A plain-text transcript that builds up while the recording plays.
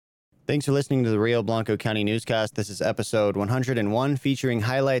Thanks for listening to the Rio Blanco County Newscast. This is episode 101, featuring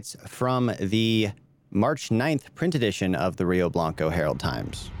highlights from the March 9th print edition of the Rio Blanco Herald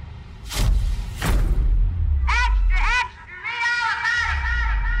Times.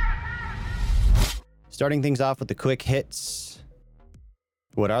 Starting things off with the quick hits.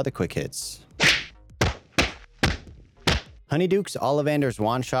 What are the quick hits? Honeyduke's, Ollivander's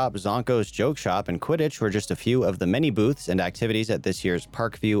Wand Shop, Zonko's Joke Shop, and Quidditch were just a few of the many booths and activities at this year's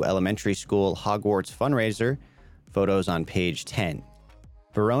Parkview Elementary School Hogwarts fundraiser. Photos on page 10.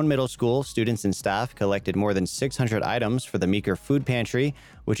 Verone Middle School students and staff collected more than 600 items for the Meeker Food Pantry,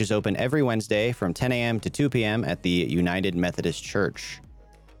 which is open every Wednesday from 10 a.m. to 2 p.m. at the United Methodist Church.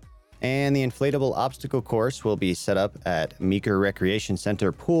 And the inflatable obstacle course will be set up at Meeker Recreation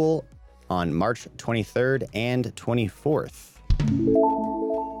Center Pool on March 23rd and 24th.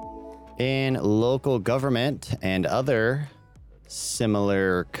 In local government and other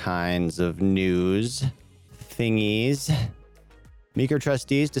similar kinds of news thingies, Meeker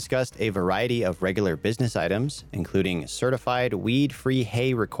trustees discussed a variety of regular business items, including certified weed-free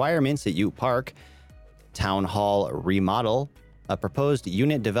hay requirements at Ute Park, town hall remodel, a proposed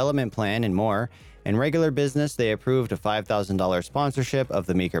unit development plan, and more. In regular business, they approved a $5,000 sponsorship of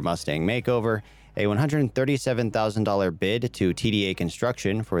the Meeker Mustang Makeover, a $137,000 bid to TDA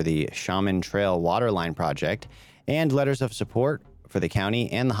Construction for the Shaman Trail Waterline project, and letters of support for the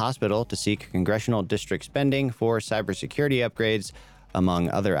county and the hospital to seek congressional district spending for cybersecurity upgrades, among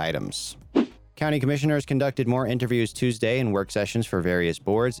other items. County commissioners conducted more interviews Tuesday and work sessions for various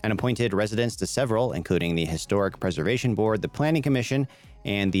boards and appointed residents to several, including the Historic Preservation Board, the Planning Commission,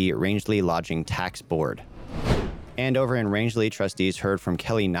 and the Rangeley Lodging Tax Board. And over in Rangeley, trustees heard from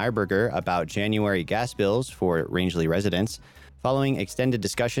Kelly Nyberger about January gas bills for Rangeley residents. Following extended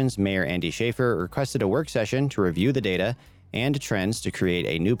discussions, Mayor Andy Schaefer requested a work session to review the data and trends to create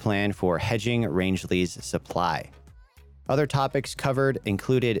a new plan for hedging Rangeley's supply. Other topics covered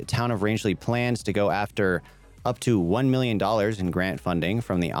included Town of Rangeley plans to go after up to $1 million in grant funding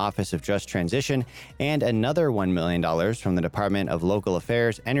from the Office of Just Transition and another $1 million from the Department of Local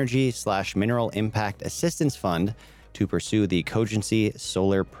Affairs Energy/Mineral Impact Assistance Fund to pursue the Cogency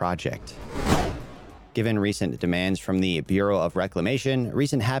Solar Project. Given recent demands from the Bureau of Reclamation,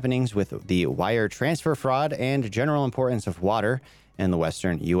 recent happenings with the wire transfer fraud, and general importance of water in the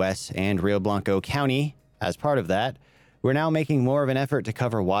western U.S. and Rio Blanco County, as part of that, we're now making more of an effort to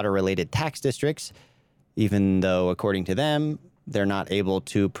cover water-related tax districts, even though, according to them, they're not able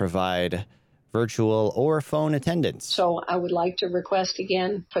to provide virtual or phone attendance. So I would like to request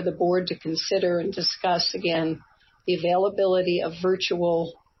again for the board to consider and discuss again the availability of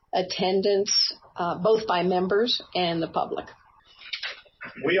virtual attendance, both by members and the public.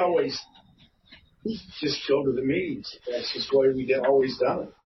 We always just go to the meetings. That's just the way we always done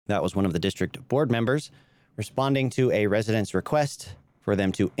it. That was one of the district board members responding to a resident's request for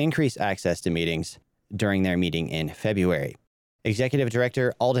them to increase access to meetings during their meeting in February. Executive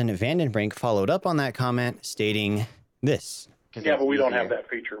Director Alden Vandenbrink followed up on that comment, stating this. Yeah, but we don't have that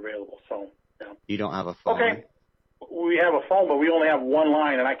feature available, so. Yeah. You don't have a phone? Okay. We have a phone, but we only have one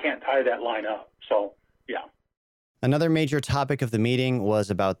line, and I can't tie that line up, so, yeah. Another major topic of the meeting was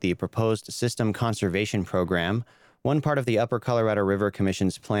about the proposed system conservation program, one part of the Upper Colorado River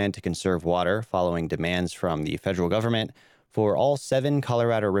Commission's plan to conserve water following demands from the federal government for all 7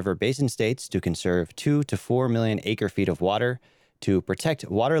 Colorado River Basin states to conserve 2 to 4 million acre-feet of water to protect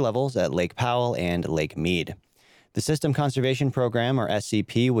water levels at Lake Powell and Lake Mead. The System Conservation Program, or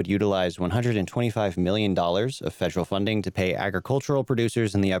SCP, would utilize $125 million of federal funding to pay agricultural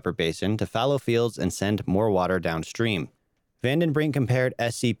producers in the Upper Basin to fallow fields and send more water downstream. Vandenbrink compared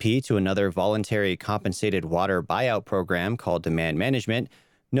SCP to another voluntary compensated water buyout program called Demand Management,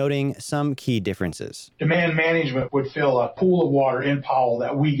 noting some key differences. Demand Management would fill a pool of water in Powell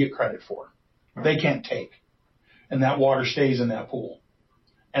that we get credit for. They can't take. And that water stays in that pool.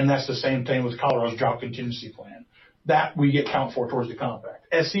 And that's the same thing with Colorado's Drought Contingency Plan. That we get count for towards the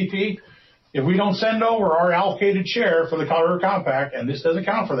compact. SCP, if we don't send over our allocated share for the Colorado Compact, and this doesn't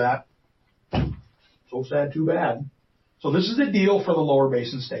count for that, so sad, too bad. So this is a deal for the lower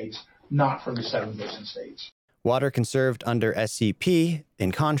basin states, not for the 7 basin states. Water conserved under SCP,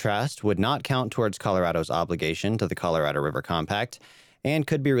 in contrast, would not count towards Colorado's obligation to the Colorado River Compact and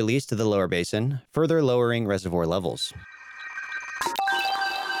could be released to the lower basin, further lowering reservoir levels.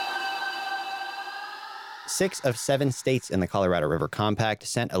 6 of 7 states in the Colorado River Compact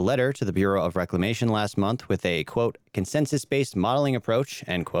sent a letter to the Bureau of Reclamation last month with a, quote, consensus-based modeling approach,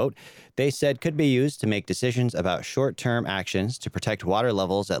 end quote, they said could be used to make decisions about short-term actions to protect water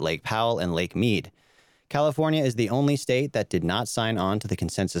levels at Lake Powell and Lake Mead. California is the only state that did not sign on to the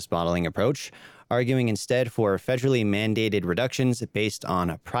consensus modeling approach, arguing instead for federally mandated reductions based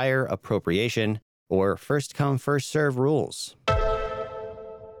on prior appropriation or first-come, first-serve rules.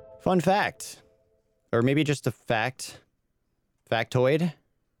 Fun fact, or maybe just a fact, factoid,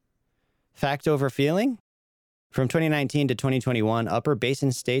 fact over feeling? From 2019 to 2021, Upper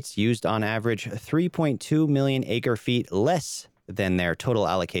Basin states used on average 3.2 million acre-feet less than their total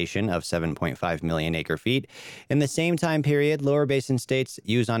allocation of 7.5 million acre-feet. In the same time period, Lower Basin states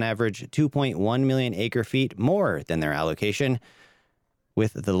used on average 2.1 million acre-feet more than their allocation,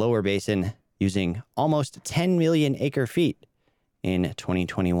 with the Lower Basin using almost 10 million acre-feet in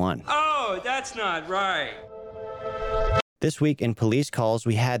 2021. Oh, that's not right. This week in police calls,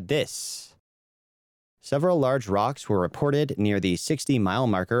 we had this. Several large rocks were reported near the 60-mile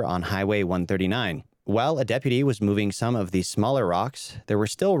marker on Highway 139. While a deputy was moving some of the smaller rocks, there were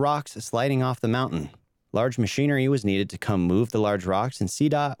still rocks sliding off the mountain. Large machinery was needed to come move the large rocks, and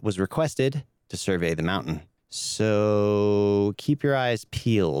CDOT was requested to survey the mountain. So keep your eyes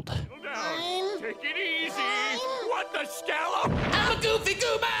peeled. Go down. Take it easy. What the scallop? I'm a goofy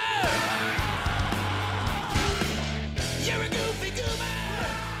goober. You're a goofy goober.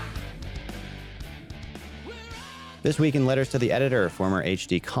 This week in Letters to the Editor, former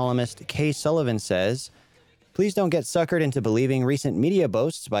HD columnist Kay Sullivan says, "Please don't get suckered into believing recent media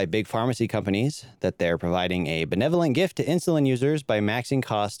boasts by big pharmacy companies that they're providing a benevolent gift to insulin users by maxing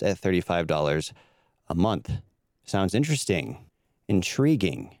cost at $35 a month. Sounds interesting,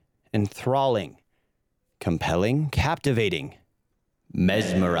 intriguing, enthralling, compelling, captivating,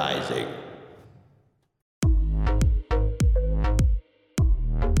 mesmerizing."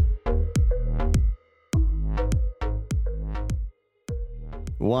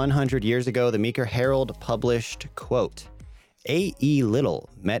 100 years ago, the Meeker Herald published, quote, A.E. Little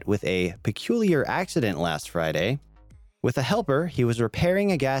met with a peculiar accident last Friday. With a helper, he was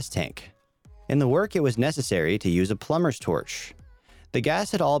repairing a gas tank. In the work, it was necessary to use a plumber's torch. The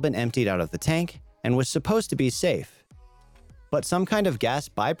gas had all been emptied out of the tank and was supposed to be safe. But some kind of gas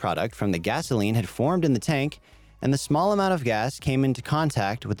byproduct from the gasoline had formed in the tank, and the small amount of gas came into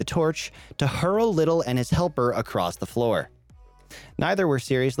contact with the torch to hurl Little and his helper across the floor. Neither were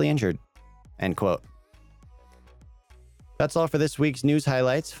seriously injured. End quote. That's all for this week's news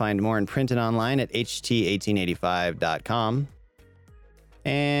highlights. Find more in print and online at ht1885.com.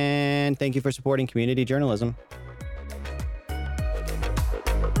 And thank you for supporting community journalism.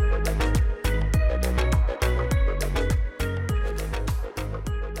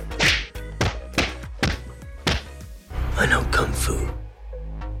 I know Kung Fu.